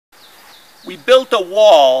We built a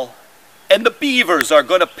wall, and the beavers are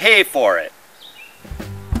going to pay for it.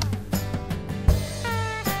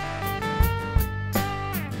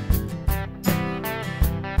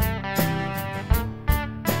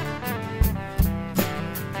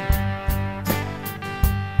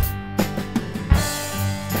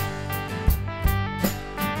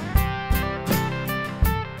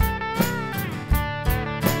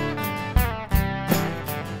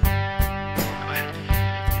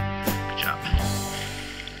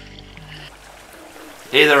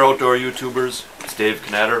 Hey there, outdoor YouTubers. It's Dave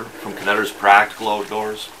Knetter from Knetter's Practical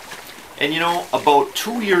Outdoors. And you know, about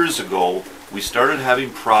 2 years ago, we started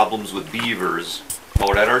having problems with beavers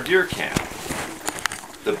out at our deer camp.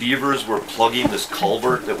 The beavers were plugging this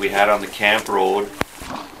culvert that we had on the camp road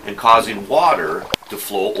and causing water to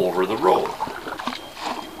flow over the road.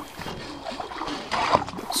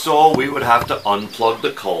 So we would have to unplug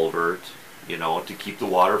the culvert, you know, to keep the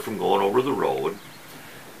water from going over the road.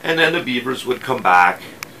 And then the beavers would come back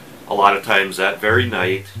a lot of times that very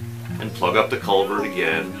night and plug up the culvert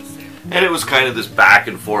again. And it was kind of this back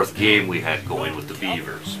and forth game we had going with the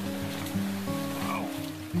beavers.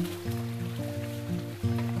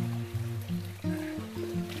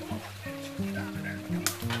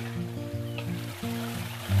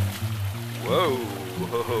 Whoa.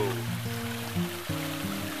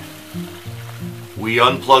 We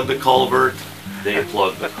unplugged the culvert, they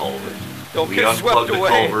plugged the culvert. Don't we get unplugged swept the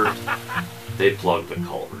away. culvert, they plugged the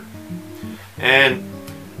culvert. And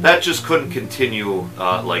that just couldn't continue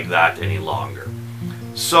like that any longer.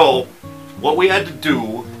 So what we had to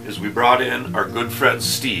do is we brought in our good friend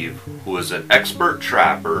Steve, who is an expert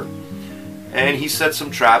trapper, and he set some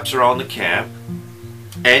traps around the camp,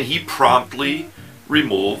 and he promptly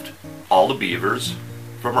removed all the beavers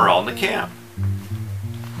from around the camp.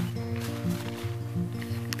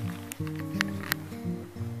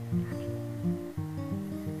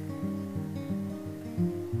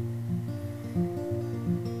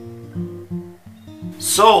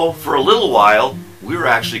 So, for a little while, we were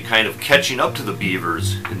actually kind of catching up to the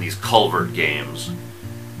beavers in these culvert games.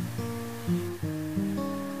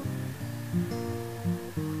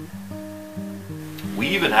 We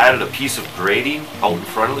even added a piece of grating out in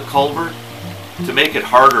front of the culvert to make it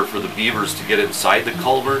harder for the beavers to get inside the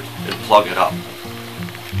culvert and plug it up.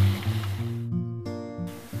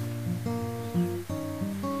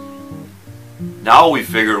 Now we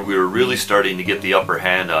figured we were really starting to get the upper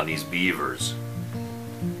hand on these beavers.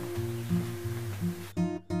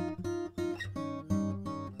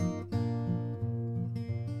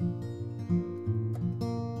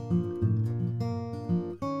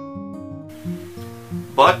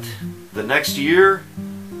 But the next year,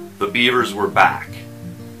 the beavers were back.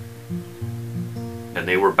 And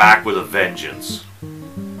they were back with a vengeance.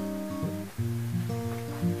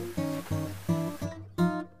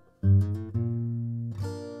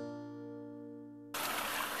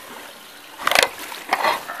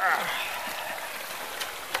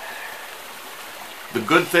 The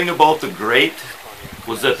good thing about the grate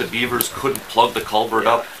was that the beavers couldn't plug the culvert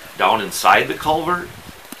up down inside the culvert,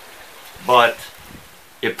 but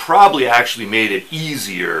it probably actually made it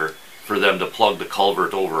easier for them to plug the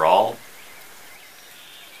culvert overall.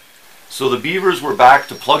 So the beavers were back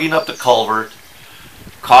to plugging up the culvert,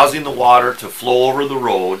 causing the water to flow over the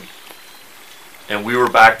road, and we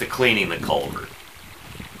were back to cleaning the culvert.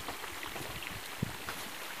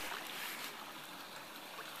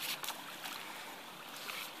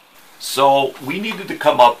 So we needed to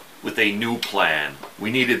come up with a new plan.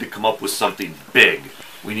 We needed to come up with something big.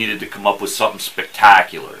 We needed to come up with something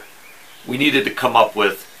spectacular. We needed to come up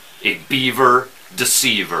with a Beaver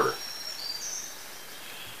Deceiver.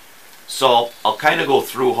 So I'll kind of go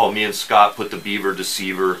through how me and Scott put the Beaver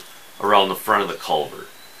Deceiver around the front of the culvert.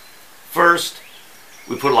 First,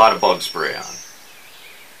 we put a lot of bug spray on.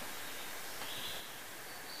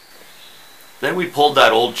 Then we pulled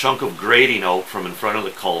that old chunk of grating out from in front of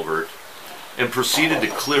the culvert and proceeded to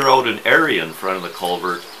clear out an area in front of the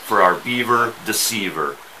culvert for our Beaver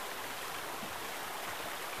Deceiver.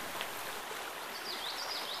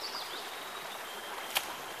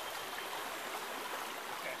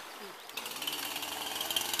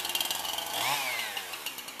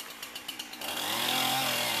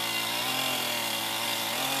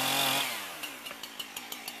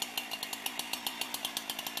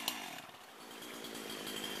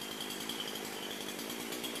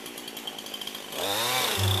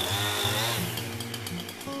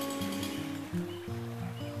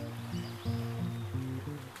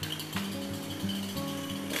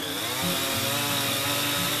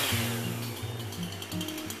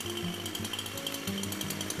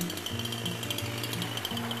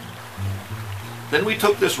 Then we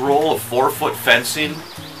took this roll of 4-foot fencing,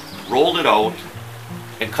 rolled it out,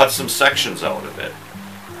 and cut some sections out of it.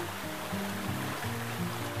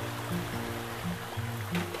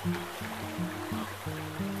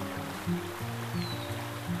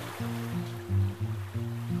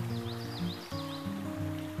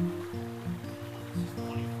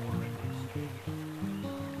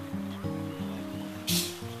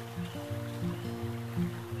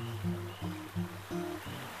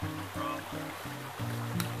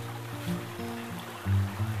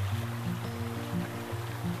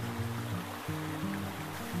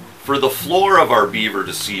 For the floor of our Beaver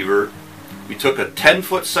Deceiver, we took a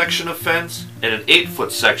 10-foot section of fence and an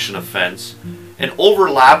 8-foot section of fence and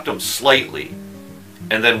overlapped them slightly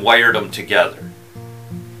and then wired them together.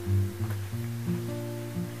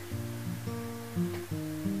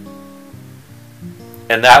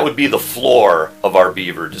 And that would be the floor of our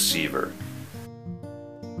Beaver Deceiver.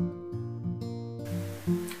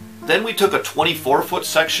 Then we took a 24-foot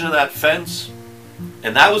section of that fence,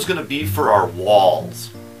 and that was going to be for our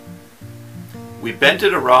walls. We bent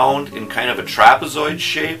it around in kind of a trapezoid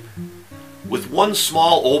shape with one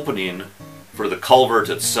small opening for the culvert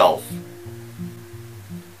itself.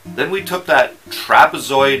 Then we took that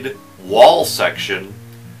trapezoid wall section,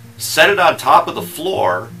 set it on top of the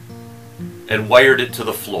floor, and wired it to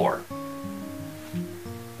the floor.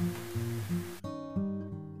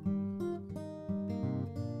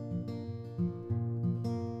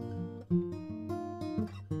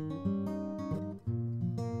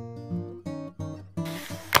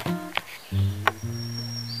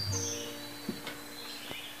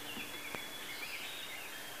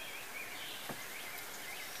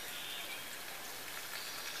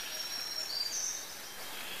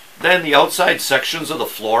 Then the outside sections of the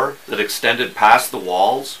floor that extended past the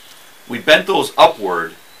walls, we bent those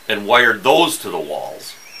upward and wired those to the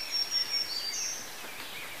walls.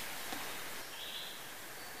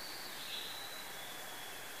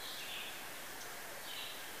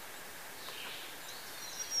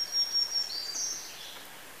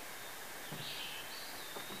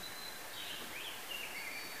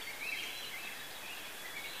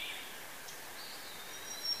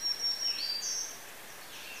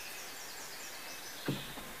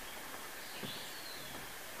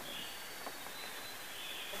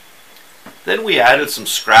 Then we added some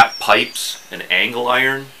scrap pipes and angle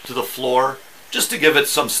iron to the floor just to give it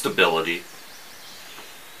some stability.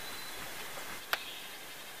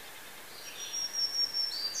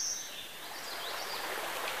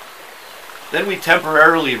 Then we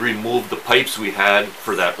temporarily removed the pipes we had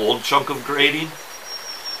for that old chunk of grading.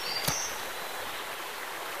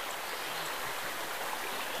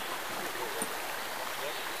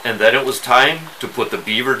 And then it was time to put the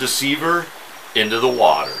Beaver Deceiver into the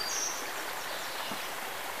water.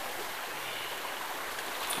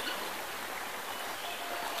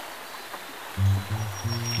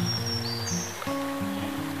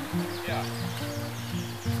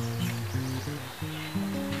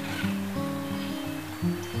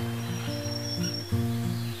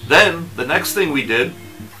 Then, the next thing we did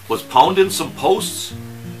was pound in some posts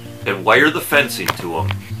and wire the fencing to them.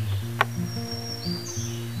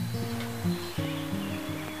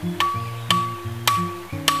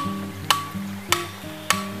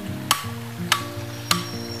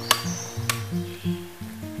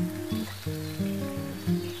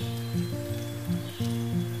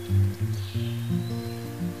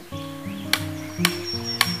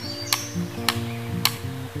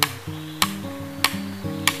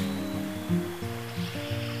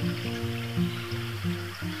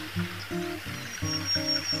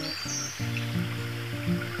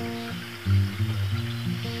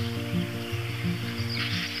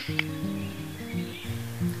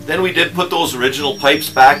 Then we did put those original pipes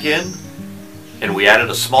back in, and we added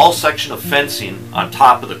a small section of fencing on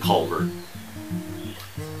top of the culvert.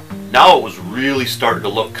 Now it was really starting to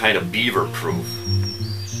look kind of beaver proof.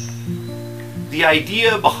 The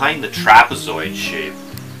idea behind the trapezoid shape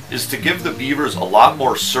is to give the beavers a lot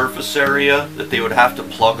more surface area that they would have to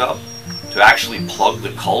plug up to actually plug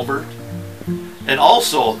the culvert. And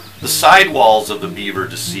also, the sidewalls of the Beaver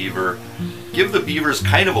Deceiver give the beavers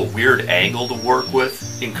kind of a weird angle to work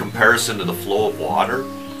with in comparison to the flow of water.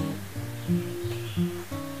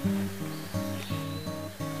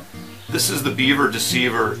 This is the Beaver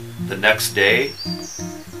Deceiver the next day,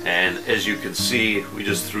 and as you can see, we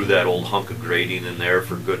just threw that old hunk of grading in there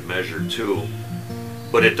for good measure too.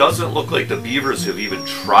 But it doesn't look like the beavers have even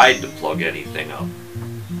tried to plug anything up.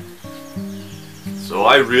 So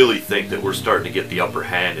I really think that we're starting to get the upper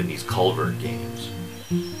hand in these culvert games.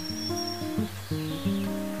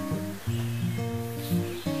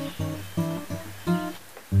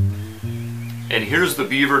 And here's the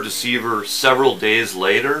Beaver Deceiver several days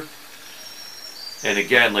later. And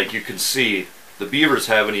again, like you can see, the beavers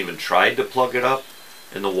haven't even tried to plug it up,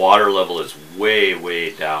 and the water level is way, way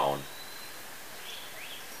down.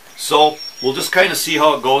 So we'll just kind of see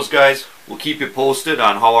how it goes, guys. We'll keep you posted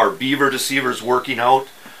on how our Beaver Deceiver's working out.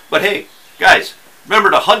 But hey, guys,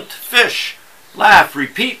 remember to hunt, fish, laugh,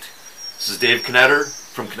 repeat. This is Dave Knetter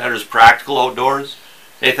from Knetter's Practical Outdoors.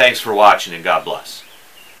 Hey, thanks for watching, and God bless.